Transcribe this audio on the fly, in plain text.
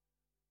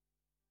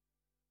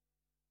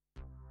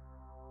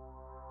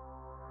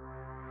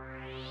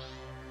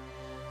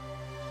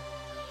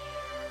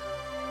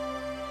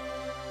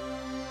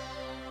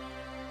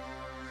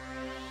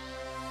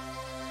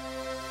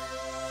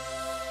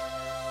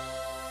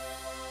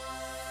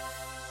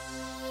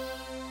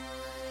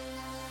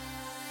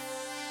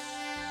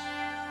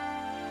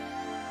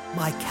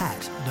My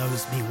cat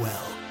knows me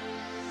well,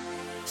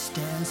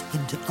 stares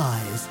into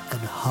eyes and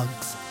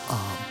hugs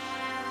arm.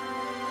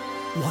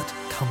 What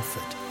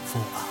comfort for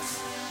us.